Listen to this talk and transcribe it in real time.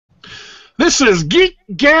This is Geek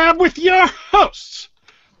Gab with your hosts,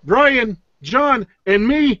 Brian, John, and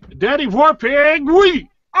me, Daddy Warpig. We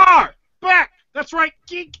are back. That's right,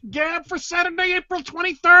 Geek Gab for Saturday, April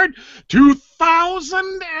 23rd,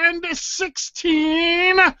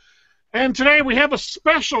 2016. And today we have a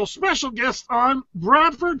special guest on,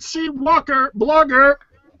 Bradford C. Walker, blogger.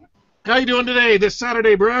 How you doing today, this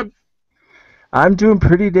Saturday, Brad? I'm doing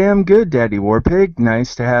pretty damn good, Daddy Warpig.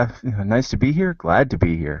 Nice to be here. Glad to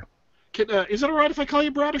be here. Is it all right if I call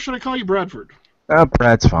you Brad, or should I call you Bradford?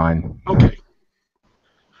 Brad's fine. Okay.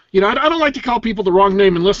 You know, I don't like to call people the wrong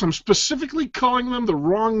name unless I'm specifically calling them the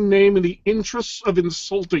wrong name in the interests of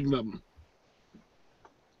insulting them.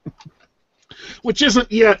 Which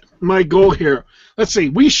isn't yet my goal here. Let's see.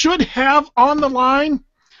 We should have on the line...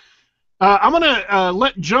 I'm going to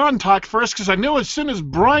let John talk first, because I know as soon as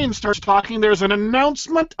Brian starts talking, there's an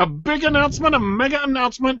announcement, a big announcement, a mega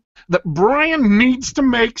announcement that Brian needs to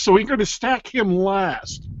make, so we're going to stack him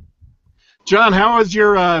last. John, how was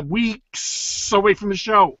your weeks away from the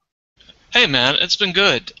show? Hey man, it's been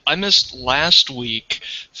good. I missed last week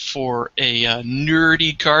for a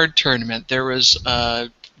nerdy card tournament. There was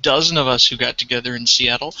a dozen of us who got together in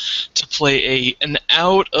Seattle to play an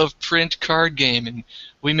out-of-print card game, and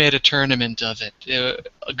we made a tournament of it.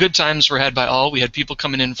 Good times were had by all. We had people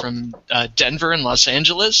coming in from Denver and Los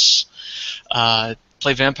Angeles,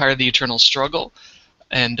 play Vampire: The Eternal Struggle,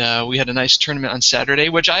 and we had a nice tournament on Saturday,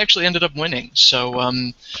 which I actually ended up winning. So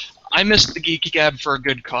I missed the Geeky Gab for a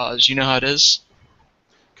good cause. You know how it is?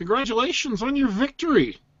 Congratulations on your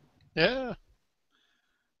victory. Yeah.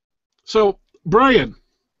 So, Brian,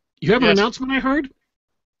 you have an announcement I heard?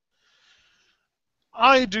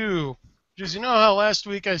 I do. Because you know how last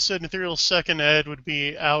week I said Ethereal Second Ed would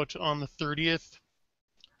be out on the 30th?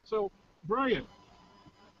 So, Brian,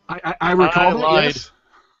 I recall that, lied. Yes?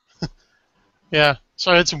 Yeah,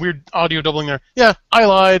 sorry, I had some weird audio doubling there. Yeah, I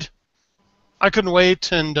lied. I couldn't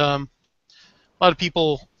wait, and a lot of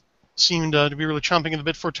people seemed to be really chomping at the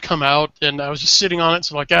bit for it to come out, and I was just sitting on it,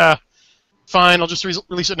 so I'm like, fine, I'll just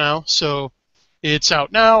release it now. So it's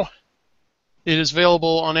out now. It is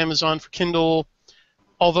available on Amazon for Kindle.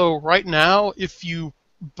 Although right now, if you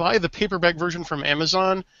buy the paperback version from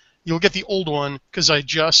Amazon, you'll get the old one, because I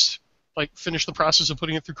just finished the process of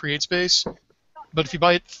putting it through CreateSpace. But if you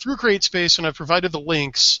buy it through CreateSpace and I've provided the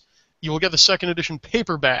links, you will get the second edition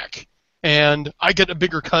paperback. And I get a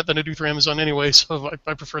bigger cut than I do through Amazon anyway, so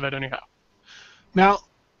I prefer that anyhow. Now,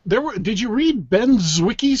 did you read Ben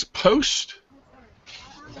Zwicky's post?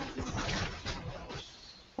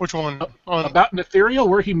 Which one? About Ethereal,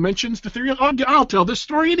 where he mentions Ethereal? I'll tell this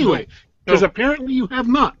story anyway, because apparently you have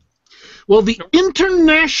not. Well, the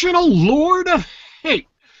International Lord of Hate,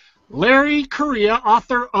 Larry Correia,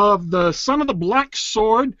 author of The Son of the Black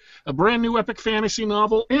Sword, a brand new epic fantasy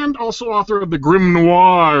novel, and also author of the Grim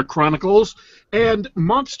Noir Chronicles, and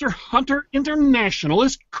Monster Hunter International,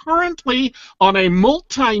 is currently on a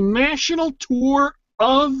multinational tour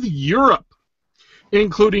of Europe,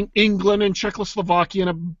 including England and Czechoslovakia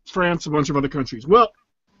and France, a bunch of other countries. Well,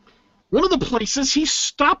 one of the places he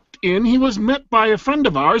stopped in, he was met by a friend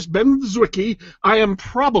of ours, Ben Zwicky. I am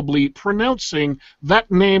probably pronouncing that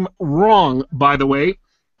name wrong, by the way.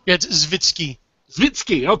 Yeah, it's Zvitsky.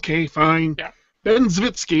 Zvitsky, okay, fine. Yeah. Ben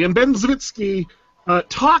Zvitsky. And Ben Zvitsky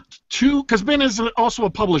talked to, because Ben is also a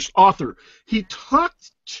published author, he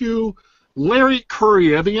talked to Larry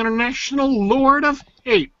Correia, the International Lord of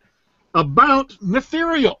Hate, about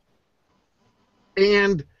Nethereal.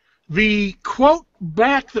 And the quote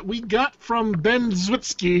back that we got from Ben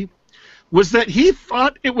Zwitsky was that he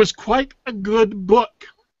thought it was quite a good book.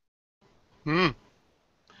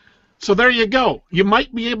 So there you go. You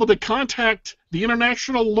might be able to contact the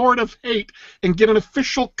International Lord of Hate and get an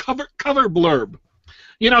official cover blurb.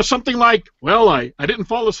 You know, something like, well, I didn't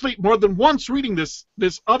fall asleep more than once reading this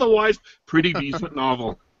otherwise pretty decent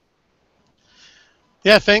novel.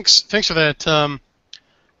 Yeah, thanks for that. I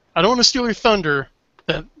don't want to steal your thunder.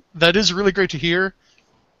 That is really great to hear.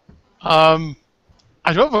 I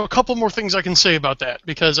do have a couple more things I can say about that,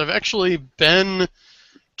 because I've actually been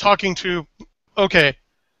talking to... Okay,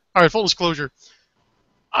 all right, full disclosure.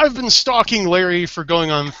 I've been stalking Larry for going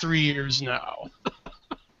on 3 years now.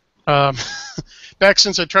 Back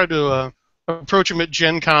since I tried to approach him at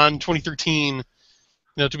Gen Con 2013,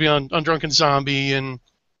 to be on Drunken Zombie, and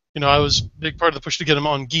I was a big part of the push to get him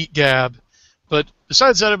on Geek Gab. But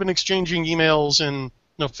besides that, I've been exchanging emails and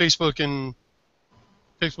Facebook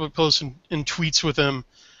posts and tweets with him.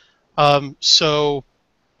 So,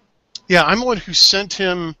 yeah, I'm the one who sent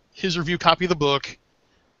him his review copy of the book.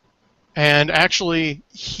 And actually,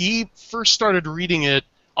 he first started reading it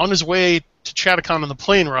on his way to Chattacon on the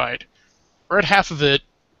plane ride. read half of it,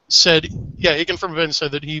 said, yeah, he confirmed it and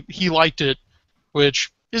said that he liked it,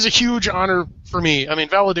 which is a huge honor for me. I mean,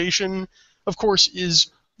 validation, of course,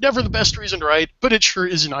 is never the best reason to write, but it sure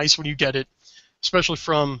is nice when you get it, especially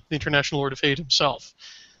from the International Lord of Hate himself.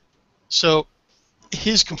 So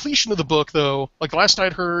his completion of the book, though, like last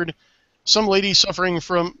I'd heard, some lady suffering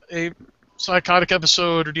from a psychotic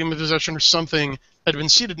episode or demon possession or something had been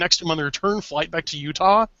seated next to him on the return flight back to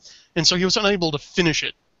Utah, and so he was unable to finish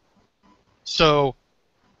it. So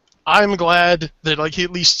I'm glad that he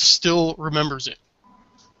at least still remembers it.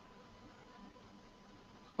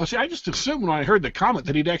 Well, see, I just assumed when I heard the comment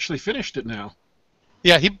that he'd actually finished it now.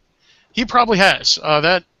 Yeah, he probably has.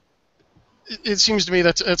 It seems to me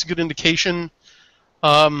that's a good indication.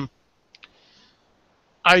 I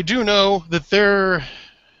do know that there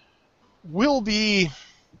will be...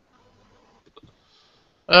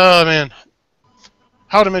 Oh, man.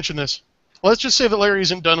 How to mention this? Let's just say that Larry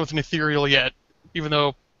isn't done with an Ethereal yet, even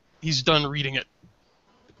though he's done reading it.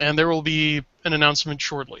 And there will be an announcement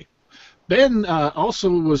shortly. Ben also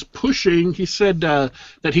was pushing, he said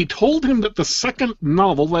that he told him that the second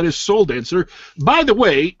novel, that is Soul Dancer, by the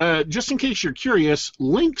way, just in case you're curious,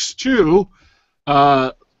 links to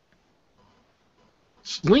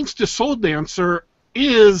Soul Dancer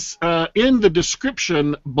is in the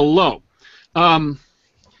description below. But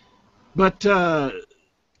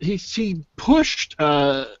he pushed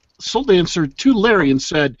Soul Dancer to Larry and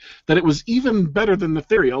said that it was even better than the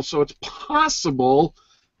Ethereal, so it's possible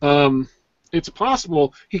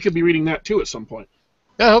he could be reading that too at some point.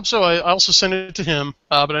 Yeah, I hope so. I also sent it to him,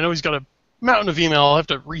 but I know he's got a mountain of email. I'll have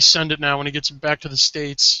to resend it now when he gets back to the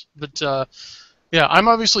States. But yeah, I'm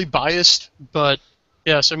obviously biased, but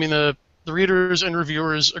yes, I mean the readers and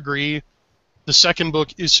reviewers agree the second book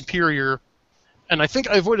is superior, and I think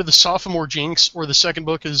I avoided the sophomore jinx, where the second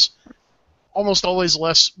book is almost always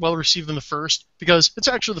less well received than the first, because it's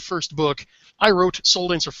actually the first book. I wrote Soul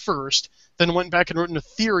Dancer first, then went back and wrote an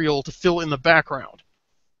Ethereal to fill in the background.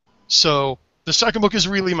 So the second book is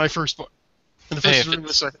really my first book, and the first is really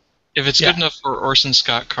the second. If it's good enough for Orson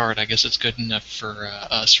Scott Card, I guess it's good enough for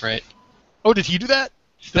us, right? Oh, did he do that?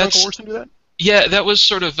 Did Uncle Orson do that? Yeah, that was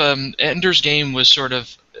sort of Ender's Game was sort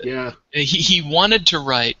of. Yeah. He wanted to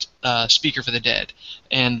write Speaker for the Dead,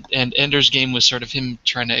 and Ender's Game was sort of him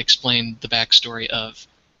trying to explain the backstory of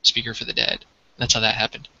Speaker for the Dead. That's how that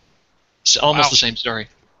happened. It's almost the same story.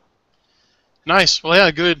 Nice. Well,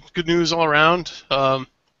 yeah, good news all around.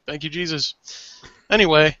 Thank you, Jesus.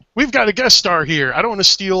 Anyway, we've got a guest star here. I don't want to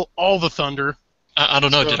steal all the thunder. I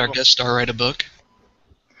don't know. Did our guest star write a book?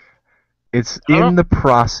 It's in the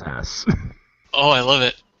process. Oh, I love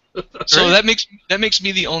it. So that makes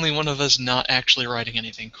me the only one of us not actually writing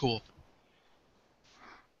anything. Cool.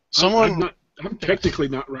 I'm technically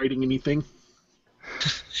not writing anything.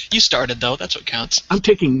 You started, though. That's what counts. I'm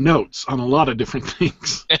taking notes on a lot of different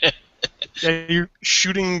things. Yeah, you're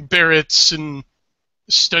shooting Barretts and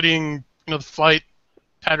studying, the flight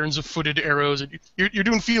patterns of footed arrows. You're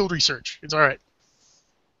doing field research. It's all right.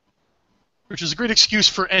 Which is a great excuse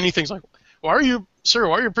for anything. It's like, why are you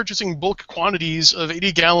purchasing bulk quantities of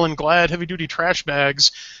 80-gallon Glad heavy-duty trash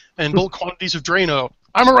bags and bulk quantities of Drano?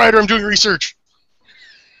 I'm a writer. I'm doing research.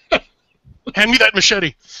 Hand me that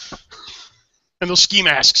machete. And those ski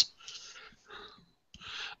masks.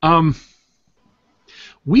 Okay,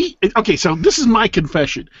 so this is my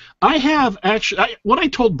confession. I have actually, what I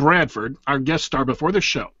told Bradford, our guest star before the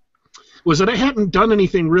show, was that I hadn't done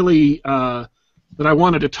anything really that I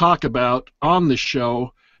wanted to talk about on the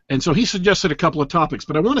show, and so he suggested a couple of topics.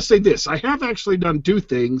 But I want to say this. I have actually done two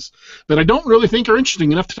things that I don't really think are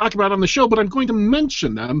interesting enough to talk about on the show, but I'm going to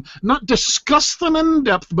mention them, not discuss them in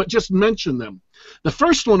depth, but just mention them. The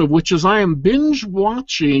first one of which is I am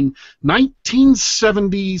binge-watching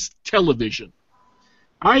 1970s television.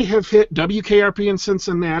 I have hit WKRP in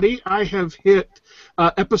Cincinnati. I have hit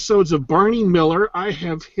episodes of Barney Miller. I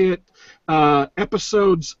have hit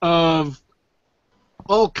episodes of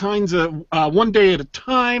all kinds of One Day at a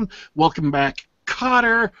Time, Welcome Back,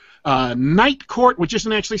 Kotter, Night Court, which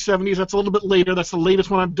isn't actually 70s. That's a little bit later. That's the latest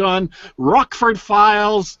one I've done. Rockford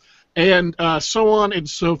Files, and so on and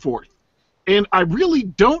so forth. And I really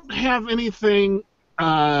don't have anything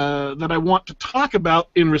that I want to talk about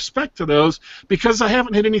in respect to those because I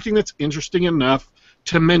haven't hit anything that's interesting enough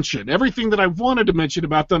to mention. Everything that I wanted to mention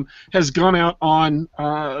about them has gone out on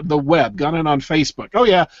the web, gone out on Facebook. Oh,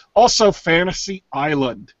 yeah, also Fantasy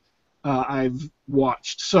Island I've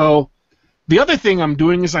watched. So the other thing I'm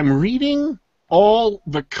doing is I'm reading all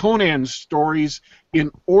the Conan stories in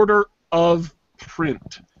order of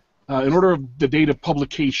print, in order of the date of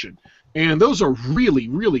publication. And those are really,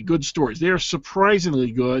 really good stories. They are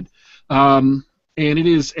surprisingly good, and it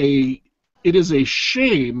is a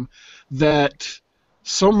shame that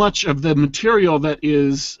so much of the material that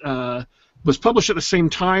was published at the same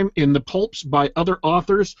time in the pulps by other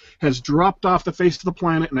authors has dropped off the face of the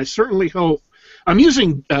planet. And I certainly hope I'm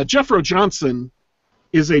using Jeffro Johnson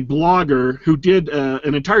is a blogger who did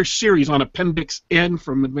an entire series on Appendix N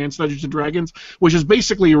from Advanced Dungeons & Dragons, which is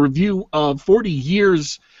basically a review of 40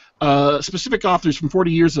 years, specific authors from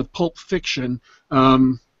 40 years of pulp fiction,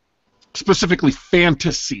 specifically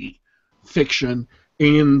fantasy fiction,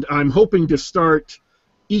 and I'm hoping to start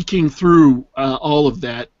eking through all of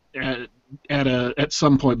that at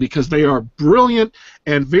some point, because they are brilliant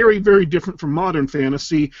and very, very different from modern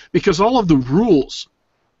fantasy, because all of the rules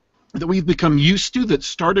that we've become used to that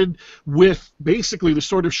started with basically the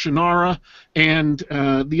Sword of Shannara and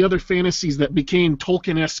the other fantasies that became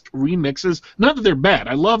Tolkien-esque remixes. Not that they're bad.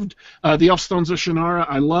 I loved the Elfstones of Shannara.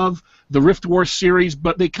 I love the Rift War series,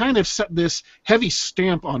 but they kind of set this heavy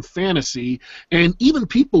stamp on fantasy, and even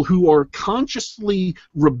people who are consciously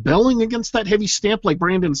rebelling against that heavy stamp, like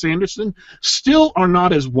Brandon Sanderson, still are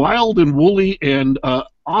not as wild and woolly and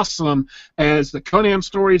awesome as the Conan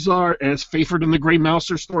stories are, as Fafhrd and the Grey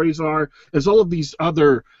Mouser stories are, as all of these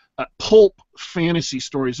other pulp fantasy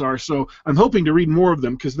stories are. So I'm hoping to read more of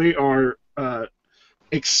them, because they are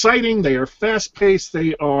exciting, they are fast-paced,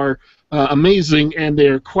 they are amazing, and they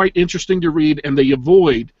are quite interesting to read, and they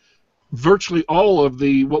avoid virtually all of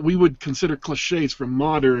the what we would consider cliches from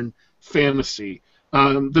modern fantasy.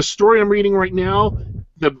 The story I'm reading right now,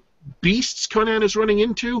 the beasts Conan is running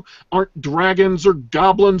into aren't dragons or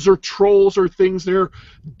goblins or trolls or things. They're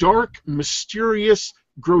dark, mysterious,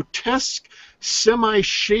 grotesque,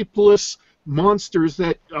 semi-shapeless monsters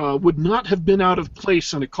that would not have been out of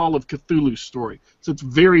place in a Call of Cthulhu story. So it's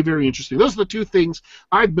very, very interesting. Those are the two things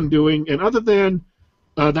I've been doing, and other than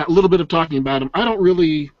that little bit of talking about them, I don't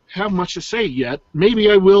really have much to say yet.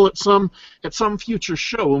 Maybe I will at some future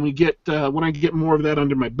show when I get more of that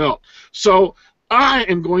under my belt. So I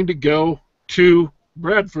am going to go to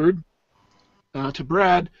Bradford, to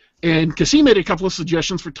Brad, and because he made a couple of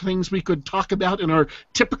suggestions for things we could talk about in our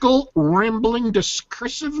typical rambling,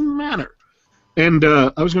 discursive manner. And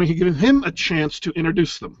I was going to give him a chance to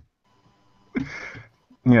introduce them.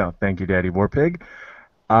 Yeah, thank you, Daddy Warpig.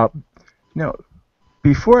 Now,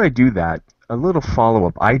 before I do that, a little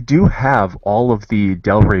follow-up. I do have all of the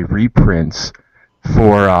Del Rey reprints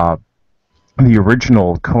for the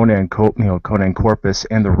original Conan Corpus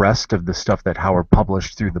and the rest of the stuff that Howard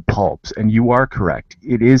published through the pulps. And you are correct.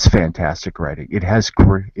 It is fantastic writing. It has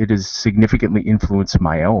significantly influenced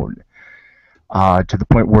my own, to the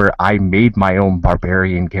point where I made my own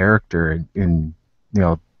barbarian character and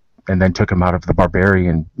then took him out of the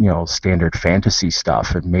barbarian, standard fantasy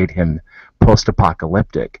stuff and made him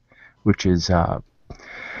post-apocalyptic, which is,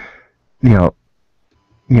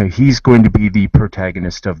 he's going to be the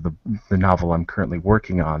protagonist of the novel I'm currently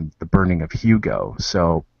working on, The Burning of Hugo.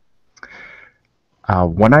 So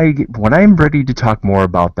when I'm ready to talk more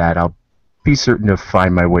about that, I'll be certain to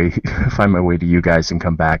find my way to you guys and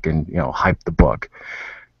come back and hype the book.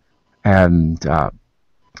 And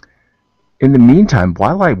in the meantime,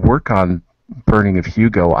 while I work on Burning of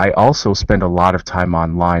Hugo, I also spend a lot of time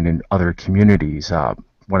online in other communities.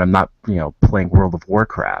 When I'm not playing World of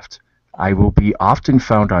Warcraft, I will be often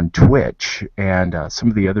found on Twitch, and some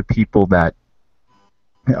of the other people that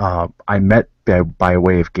I met by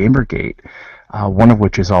way of Gamergate, one of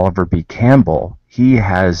which is Oliver B. Campbell. He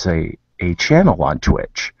has a channel on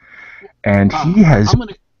Twitch, and he has...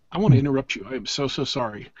 I want to interrupt you. I am so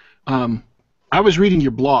sorry. I was reading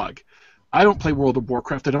your blog. I don't play World of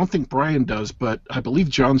Warcraft. I don't think Brian does, but I believe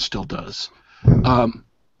John still does.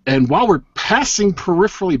 And while we're passing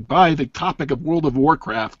peripherally by the topic of World of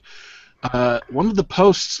Warcraft, one of the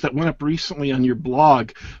posts that went up recently on your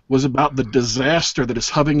blog was about the disaster that is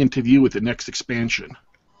hovering into view with the next expansion.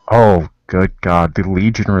 Oh, good God, the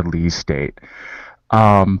Legion release date.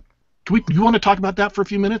 You want to talk about that for a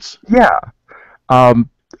few minutes? Yeah.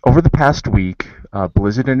 Over the past week,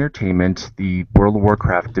 Blizzard Entertainment, the World of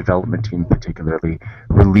Warcraft development team particularly,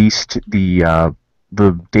 released the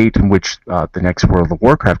date in which the next World of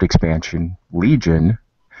Warcraft expansion, Legion,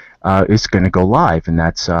 is going to go live, and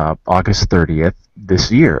that's August 30th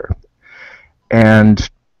this year. And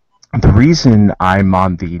the reason I'm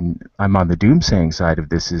on the doomsaying side of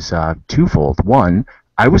this is twofold. One,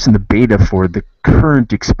 I was in the beta for the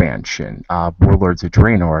current expansion, Warlords of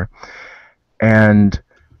Draenor, and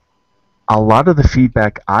a lot of the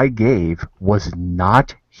feedback I gave was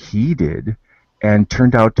not heeded and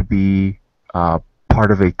turned out to be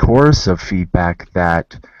part of a chorus of feedback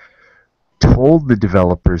that told the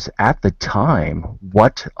developers at the time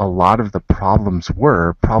what a lot of the problems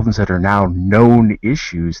were, problems that are now known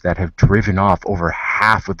issues that have driven off over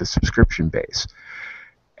half of the subscription base.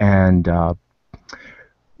 And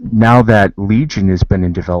now that Legion has been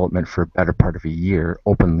in development for a better part of a year,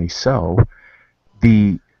 openly so,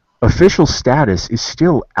 the official status is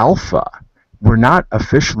still alpha. We're not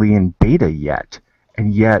officially in beta yet,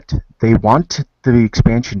 and yet they want the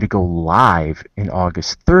expansion to go live in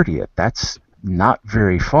August 30th. That's not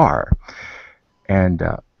very far. And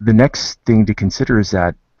the next thing to consider is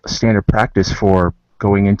that standard practice for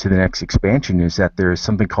going into the next expansion is that there is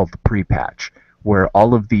something called the pre-patch, where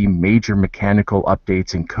all of the major mechanical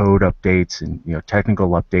updates and code updates and technical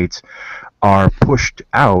updates are pushed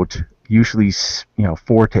out, usually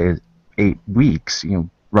 4 to 8 weeks,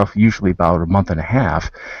 usually about a month and a half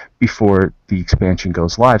before the expansion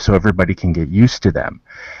goes live, so everybody can get used to them.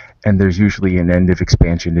 And there's usually an end of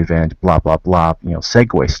expansion event, blah blah blah,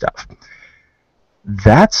 segue stuff.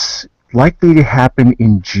 That's likely to happen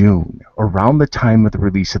in June, around the time of the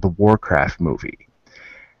release of the Warcraft movie.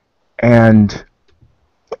 And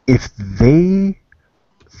if they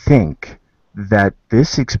think that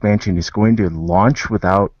this expansion is going to launch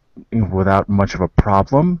without much of a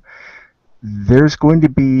problem, there's going to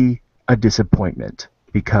be a disappointment,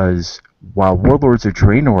 because while Warlords of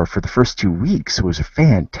Draenor for the first 2 weeks was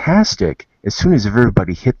fantastic, as soon as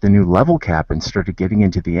everybody hit the new level cap and started getting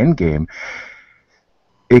into the end game,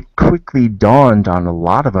 it quickly dawned on a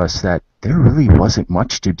lot of us that there really wasn't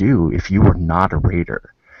much to do if you were not a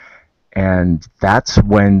raider. And that's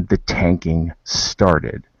when the tanking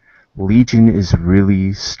started. Legion is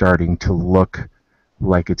really starting to look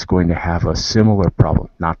like it's going to have a similar problem,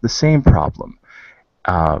 not the same problem.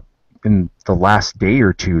 In the last day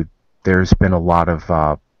or two, there's been a lot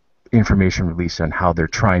of information released on how they're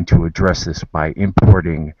trying to address this by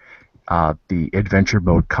importing the adventure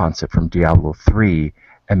mode concept from Diablo 3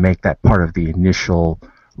 and make that part of the initial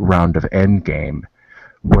round of endgame,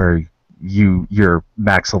 where your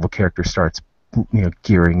max level character starts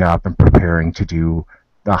gearing up and preparing to do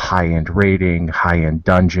the high-end raiding, high-end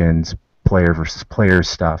dungeons, player versus player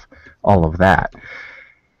stuff, all of that.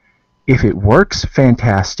 If it works,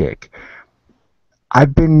 fantastic.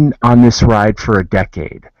 I've been on this ride for a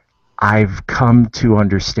decade. I've come to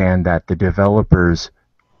understand that the developers'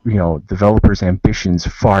 ambitions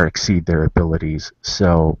far exceed their abilities.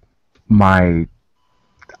 So I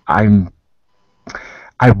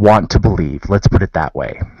want to believe. Let's put it that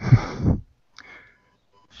way.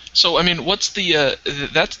 So, I mean, what's the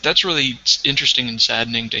that's really interesting and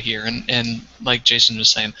saddening to hear. And like Jason was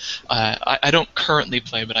saying, I don't currently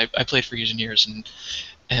play, but I played for years and years,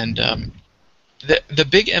 and the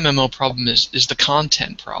big MMO problem is the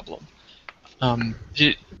content problem.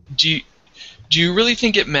 Do you really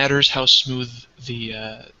think it matters how smooth the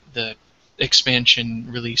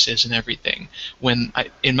expansion release is and everything? When,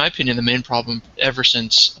 in my opinion, the main problem ever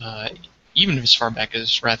since even as far back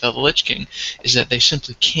as Wrath of the Lich King, is that they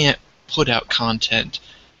simply can't put out content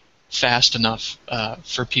fast enough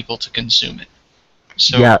for people to consume it.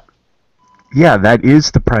 So yeah, that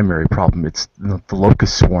is the primary problem. It's the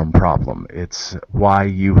locust swarm problem. It's why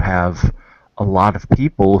you have a lot of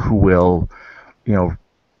people who will,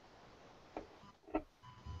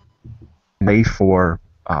 play for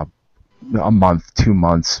a month, 2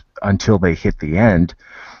 months until they hit the end,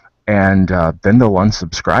 and then they'll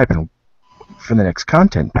unsubscribe and for the next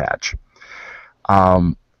content patch.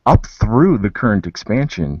 Up through the current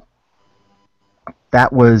expansion,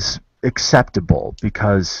 that was acceptable,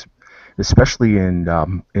 because especially in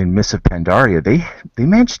Mists of Pandaria, they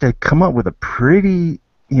managed to come up with a pretty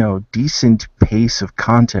decent pace of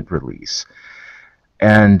content release,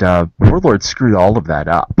 and Warlords screwed all of that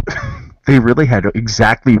up. They really had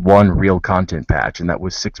exactly one real content patch, and that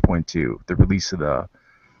was 6.2, the release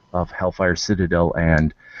of Hellfire Citadel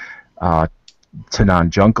and Tanaan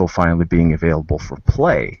Jungle finally being available for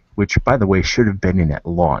play, which, by the way, should have been in at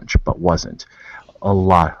launch, but wasn't. A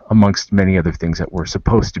lot, amongst many other things that were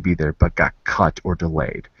supposed to be there, but got cut or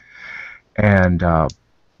delayed. And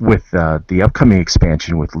with the upcoming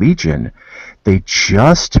expansion with Legion, they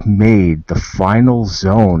just made the final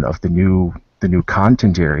zone of the new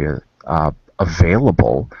content area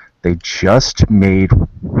available. They just made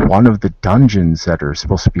one of the dungeons that are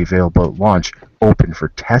supposed to be available at launch open for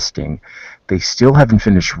testing. They still haven't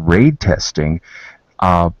finished raid testing.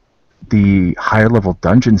 The higher level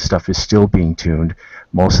dungeon stuff is still being tuned.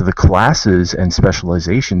 Most of the classes and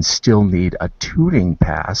specializations still need a tuning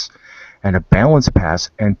pass and a balance pass,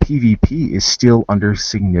 and PvP is still under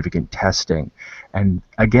significant testing. And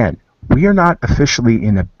again, we are not officially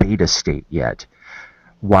in a beta state yet.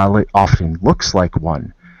 while it often looks like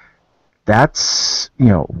one, that's,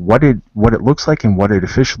 what it looks like and what it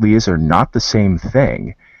officially is are not the same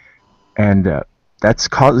thing, and that's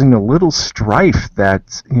causing a little strife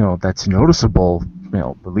that's noticeable,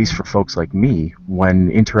 at least for folks like me, when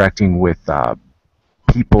interacting with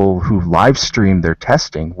people who live stream their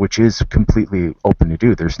testing, which is completely open to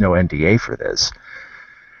do. There's no NDA for this,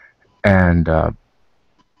 and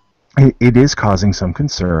it is causing some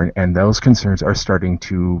concern, and those concerns are starting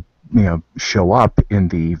to show up in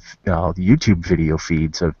the YouTube video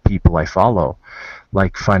feeds of people I follow,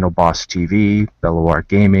 like Final Boss TV, Belloar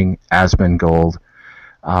Gaming, Asmongold,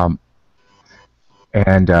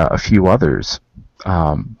 and a few others.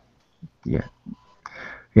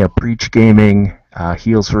 Breach Gaming,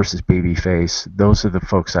 Heels versus Babyface. Those are the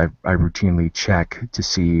folks I routinely check to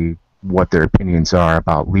see what their opinions are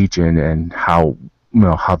about Legion and how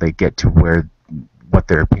they get to what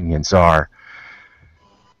their opinions are.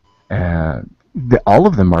 All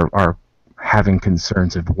of them are having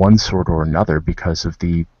concerns of one sort or another because of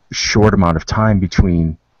the short amount of time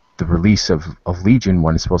between the release of Legion,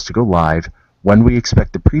 when it's supposed to go live, when we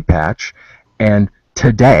expect the pre-patch, and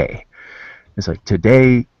today. It's like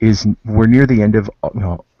we're near the end of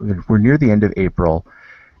April.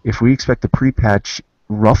 If we expect the pre-patch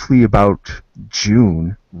roughly about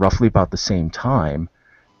June, roughly about the same time,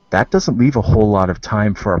 that doesn't leave a whole lot of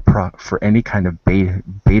time for any kind of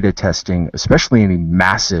beta testing, especially any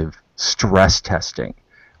massive stress testing,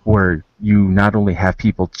 where you not only have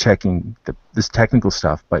people checking this technical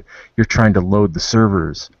stuff, but you're trying to load the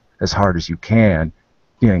servers as hard as you can,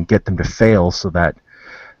 and get them to fail so that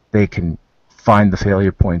they can find the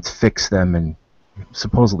failure points, fix them, and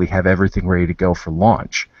supposedly have everything ready to go for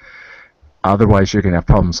launch. Otherwise, you're going to have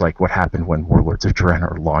problems like what happened when Warlords of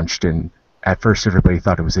Draenor launched, and at first everybody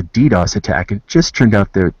thought it was a DDoS attack. It just turned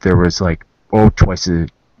out there was twice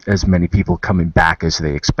as many people coming back as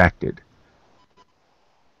they expected.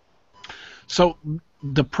 So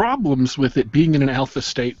the problems with it being in an alpha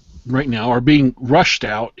state right now, or being rushed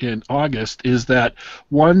out in August, is that,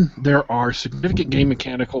 one, there are significant game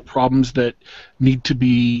mechanical problems that need to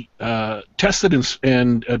be tested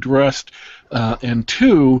and addressed, and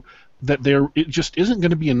two, that it just isn't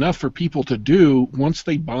going to be enough for people to do once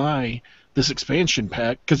they buy this expansion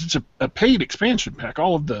pack, because it's a paid expansion pack.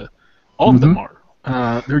 All of them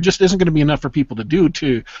are. There just isn't going to be enough for people to do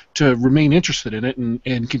to remain interested in it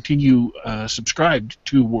and continue subscribed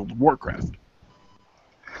to World of Warcraft.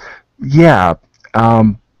 Yeah,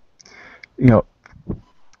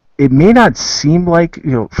 it may not seem like,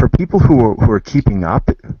 for people who are keeping up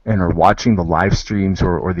and are watching the live streams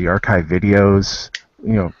or the archive videos,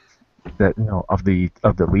 of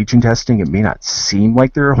the Legion testing, it may not seem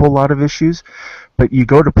like there are a whole lot of issues, but you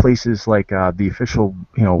go to places like the official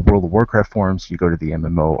World of Warcraft forums, you go to the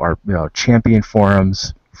MMO or champion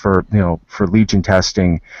forums for Legion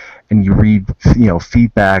testing, and you read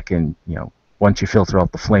feedback, and once you filter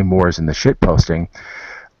out the flame wars and the shit posting,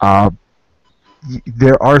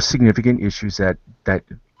 there are significant issues that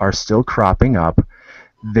are still cropping up.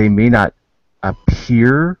 They may not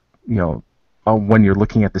appear, when you're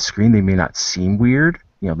looking at the screen, they may not seem weird.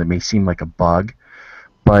 They may seem like a bug,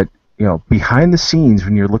 but behind the scenes,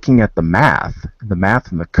 when you're looking at the math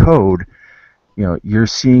and the code, you're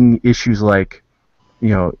seeing issues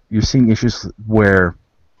where,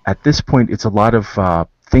 at this point, it's a lot of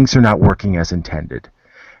things are not working as intended,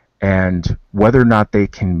 and whether or not they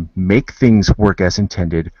can make things work as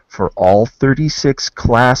intended for all 36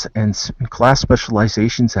 class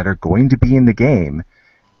specializations that are going to be in the game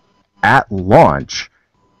at launch,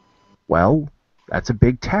 well, that's a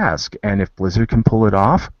big task. And if Blizzard can pull it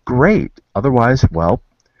off, great. Otherwise, well,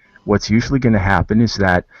 what's usually going to happen is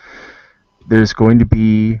that there's going to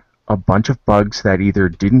be a bunch of bugs that either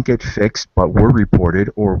didn't get fixed but were reported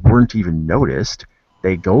or weren't even noticed.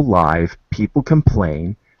 They go live, people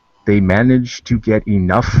complain, they manage to get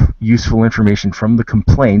enough useful information from the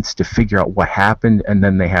complaints to figure out what happened, and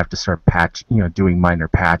then they have to start doing minor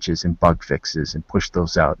patches and bug fixes and push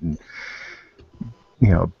those out. And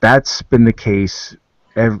that's been the case.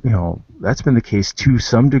 That's been the case to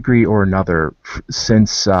some degree or another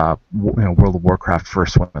since World of Warcraft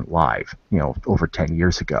first went live, over 10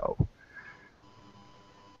 years ago.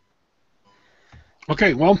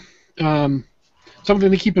 Okay, well,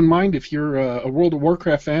 something to keep in mind if you're a World of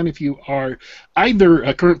Warcraft fan, if you are either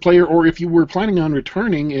a current player or if you were planning on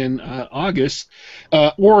returning in August,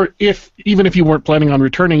 or even if you weren't planning on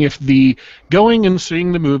returning, if the going and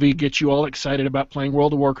seeing the movie gets you all excited about playing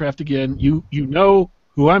World of Warcraft again, you know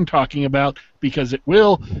who I'm talking about, because it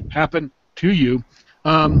will happen to you.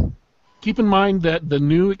 keep in mind that the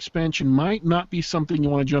new expansion might not be something you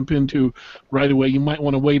want to jump into right away. You might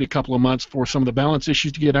want to wait a couple of months for some of the balance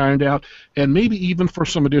issues to get ironed out, and maybe even for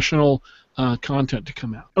some additional content to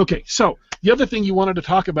come out. Okay, so the other thing you wanted to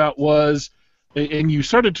talk about was, and you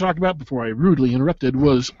started to talk about before I rudely interrupted,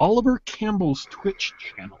 was Oliver Campbell's Twitch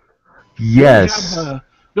channel. Yes.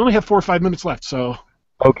 We only have 4 or 5 minutes left, so.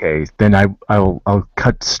 Okay, then I'll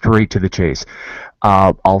cut straight to the chase.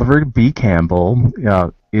 Oliver B. Campbell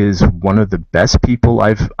is one of the best people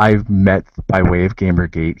I've met by way of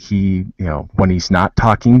Gamergate. He, when he's not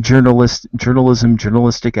talking journalism,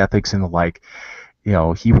 journalistic ethics, and the like,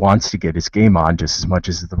 he wants to get his game on just as much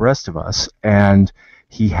as the rest of us. And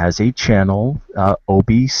he has a channel,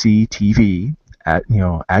 OBC TV,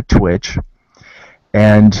 at Twitch.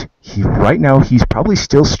 And right now he's probably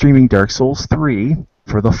still streaming Dark Souls 3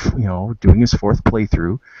 for doing his 4th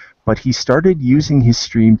playthrough. But he started using his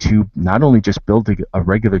stream to not only just build a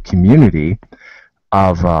regular community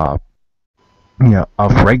of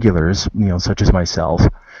regulars, such as myself,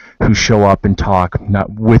 who show up and talk not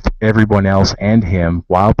with everyone else and him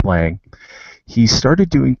while playing. He started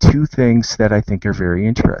doing 2 things that I think are very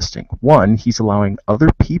interesting. One, he's allowing other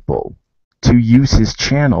people to use his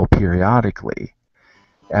channel periodically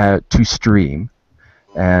to stream,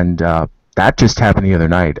 and that just happened the other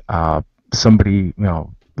night. Somebody,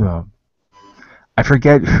 I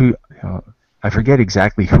forget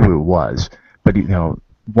exactly who it was, but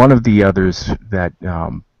one of the others that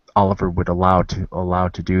Oliver would allow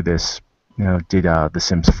to do this, did The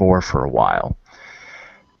Sims 4 for a while.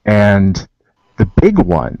 And the big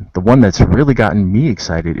one, the one that's really gotten me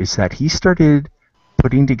excited, is that he started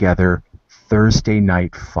putting together Thursday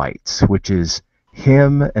night fights, which is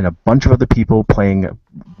him and a bunch of other people playing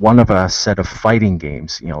one of a set of fighting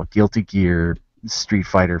games, Guilty Gear, Street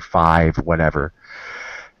Fighter V, whatever.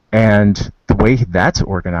 And the way that's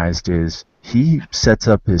organized is he sets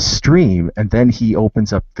up his stream, and then he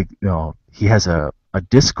opens up he has a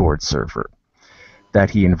Discord server that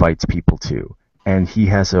he invites people to, and he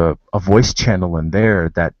has a voice channel in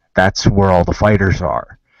there that's where all the fighters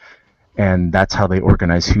are, and that's how they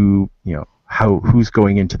organize who's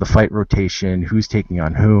going into the fight rotation, who's taking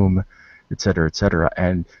on whom, et cetera,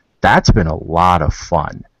 and that's been a lot of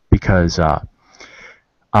fun because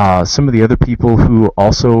some of the other people who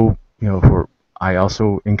also, who I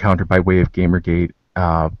also encountered by way of Gamergate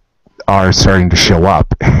are starting to show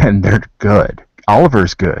up, and they're good.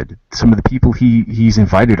 Oliver's good. Some of the people he's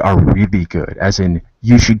invited are really good, as in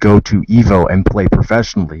you should go to Evo and play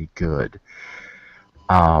professionally good.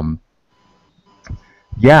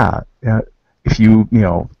 If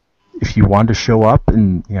you want to show up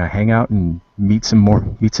and hang out and meet some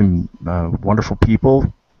wonderful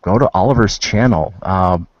people, go to Oliver's channel.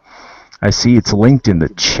 I see it's linked in the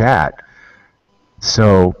chat,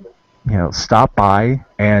 so stop by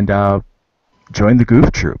and join the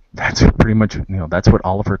Goof Troop. That's pretty much that's what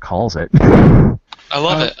Oliver calls it. I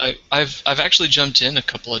love it. I've actually jumped in a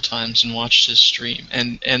couple of times and watched his stream,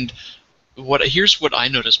 and here's what I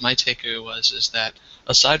noticed. My takeaway is that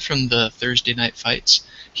aside from the Thursday night fights,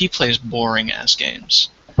 he plays boring ass games.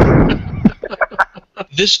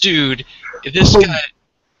 This guy.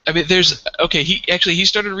 I mean, he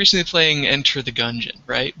started recently playing Enter the Gungeon,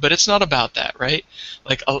 right? But it's not about that, right?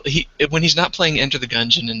 Like, when he's not playing Enter the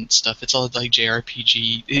Gungeon and stuff, it's all like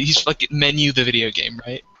JRPG. He's fucking Menu the video game,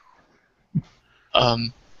 right?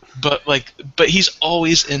 But he's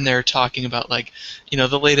always in there talking about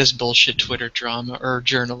the latest bullshit Twitter drama or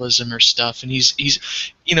journalism or stuff, and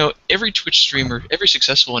he's every Twitch streamer, every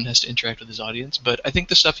successful one has to interact with his audience, but I think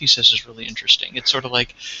the stuff he says is really interesting. It's sort of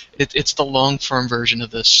like it's the long form version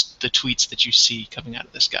of the tweets that you see coming out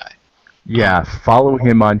of this guy. Yeah, follow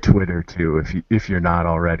him on Twitter too if you're not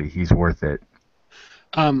already. He's worth it.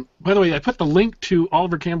 By the way, I put the link to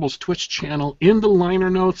Oliver Campbell's Twitch channel in the liner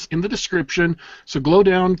notes in the description. So go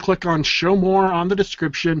down, click on Show More on the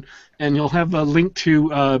description, and you'll have a link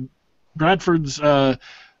to Bradford's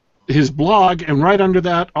his blog, and right under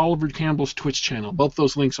that, Oliver Campbell's Twitch channel. Both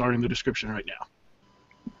those links are in the description right now.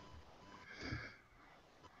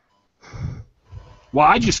 Well,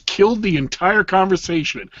 I just killed the entire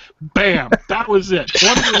conversation. Bam! That was it.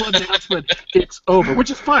 One little announcement, it's over, which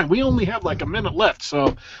is fine. We only have like a minute left,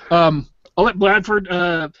 so I'll let Bradford.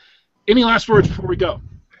 Any last words before we go?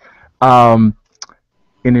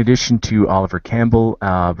 In addition to Oliver Campbell,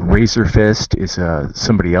 Razor Fist is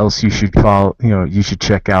somebody else you should follow. You should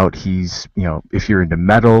check out. He's if you're into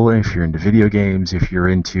metal, if you're into video games, if you're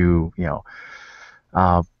into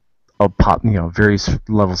of pop, various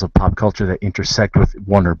levels of pop culture that intersect with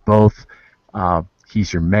one or both.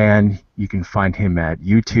 He's your man. You can find him at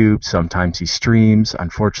YouTube. Sometimes he streams.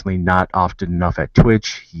 Unfortunately, not often enough at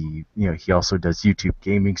Twitch. He also does YouTube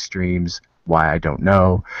gaming streams. Why, I don't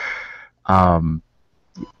know.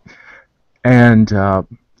 And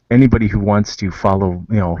anybody who wants to follow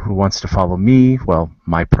me, well,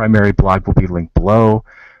 my primary blog will be linked below.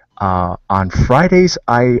 On Fridays,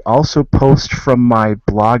 I also post from my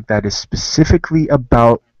blog that is specifically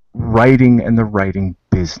about writing and the writing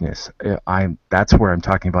business. That's where I'm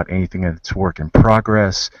talking about anything that's work in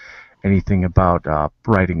progress, anything about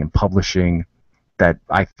writing and publishing that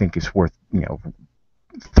I think is worth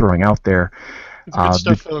throwing out there. It's good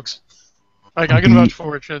stuff, folks. I can vouch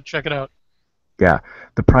for it. Check it out. Yeah,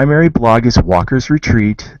 the primary blog is Walker's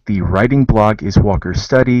Retreat. The writing blog is Walker's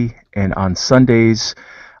Study, and on Sundays,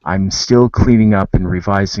 I'm still cleaning up and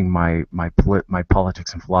revising my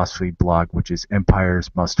politics and philosophy blog, which is Empires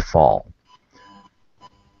Must Fall.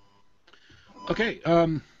 Okay,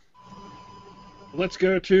 let's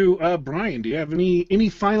go to Brian. Do you have any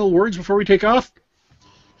final words before we take off?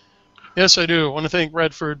 Yes, I do. I want to thank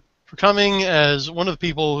Redford for coming as one of the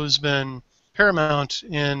people who's been paramount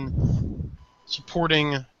in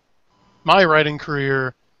supporting my writing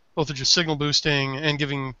career, both with just signal boosting and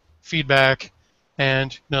giving feedback,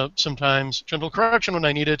 and sometimes gentle correction when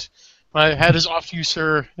I need it. My hat is off to you,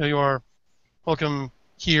 sir. You are welcome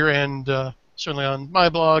here and certainly on my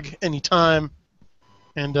blog anytime.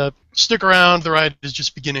 And stick around. The ride is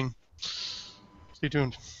just beginning. Stay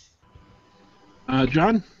tuned.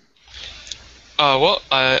 John? Well,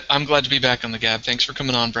 I'm glad to be back on the Gab. Thanks for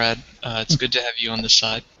coming on, Brad. It's good to have you on this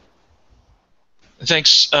side.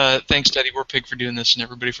 Thanks, Teddy Warpig, for doing this, and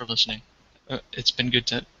everybody for listening. It's been good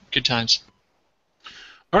times.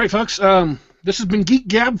 All right, folks. This has been Geek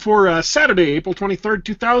Gab for Saturday, April 23rd,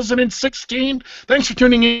 2016. Thanks for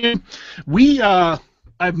tuning in.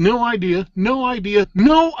 I have no idea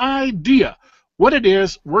what it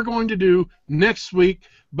is we're going to do next week,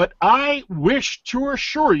 but I wish to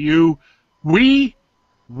assure you we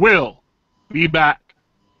will be back.